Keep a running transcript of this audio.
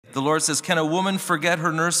The Lord says, can a woman forget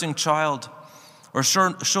her nursing child, or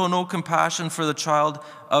show no compassion for the child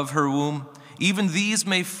of her womb? Even these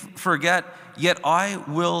may forget, yet I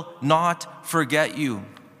will not forget you.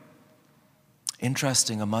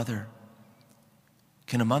 Interesting, a mother.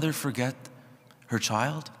 Can a mother forget her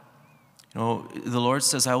child? You know, the Lord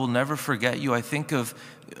says, I will never forget you. I think of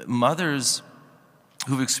mothers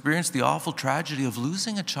who've experienced the awful tragedy of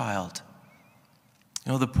losing a child.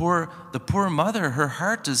 You know, the poor mother, her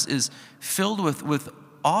heart is filled with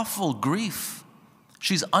awful grief.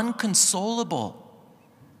 She's unconsolable.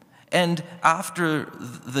 And after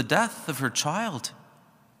the death of her child,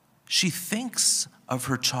 she thinks of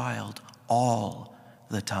her child all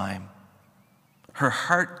the time. Her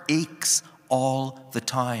heart aches all the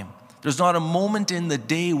time. There's not a moment in the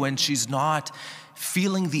day when she's not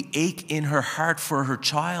feeling the ache in her heart for her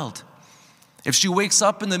child. If she wakes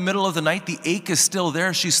up in the middle of the night, the ache is still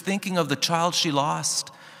there. She's thinking of the child she lost.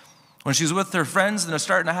 When she's with her friends and they're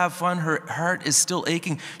starting to have fun, her heart is still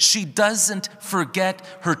aching. She doesn't forget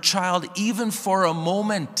her child even for a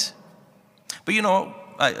moment. But you know,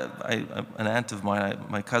 an aunt of mine,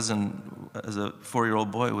 my cousin, as a 4-year-old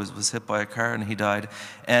boy, was hit by a car and he died.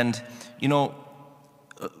 And you know,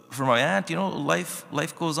 for my aunt, you know,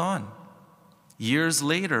 life goes on. Years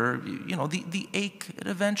later, you know, the ache, it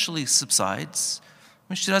eventually subsides.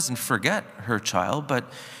 I mean, she doesn't forget her child,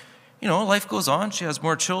 but you know, life goes on. She has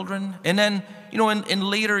more children. And then, you know, in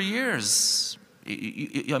later years,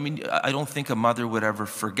 I mean, I don't think a mother would ever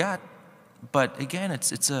forget. But again,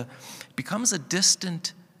 it becomes a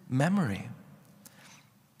distant memory.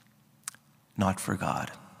 Not for God.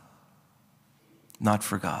 Not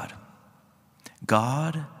for God.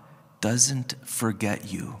 God doesn't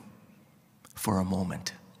forget you for a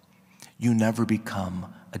moment. You never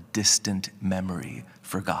become a distant memory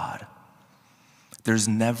for God. There's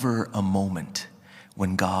never a moment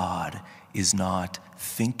when God is not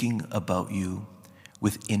thinking about you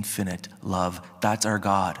with infinite love. That's our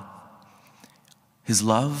God. His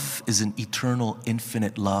love is an eternal,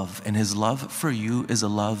 infinite love, and his love for you is a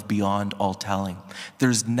love beyond all telling.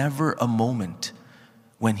 There's never a moment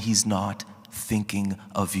when he's not thinking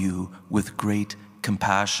of you with great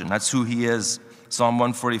compassion. That's who he is. Psalm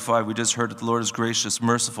 145, we just heard that the Lord is gracious,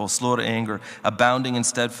 merciful, slow to anger, abounding in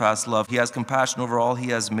steadfast love. He has compassion over all he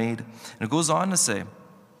has made. And it goes on to say,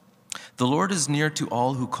 the Lord is near to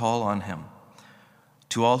all who call on him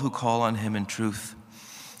in truth.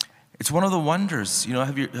 It's one of the wonders. You know,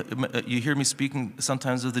 you hear me speaking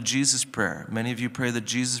sometimes of the Jesus prayer. Many of you pray the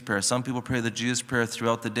Jesus prayer. Some people pray the Jesus prayer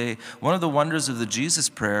throughout the day. One of the wonders of the Jesus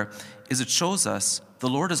prayer is it shows us the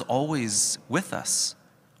Lord is always with us.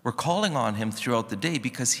 We're calling on him throughout the day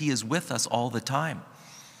because he is with us all the time.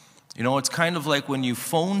 You know, it's kind of like when you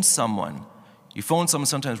phone someone. You phone someone,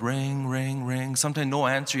 sometimes ring, ring, ring. Sometimes no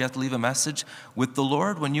answer, you have to leave a message. With the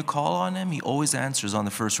Lord, when you call on him, he always answers on the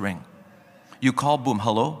first ring. You call, boom,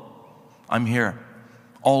 hello, I'm here.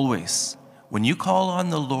 Always. When you call on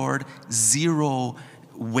the Lord, zero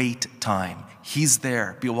wait time. He's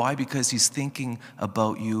there. Why? Because he's thinking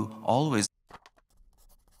about you always.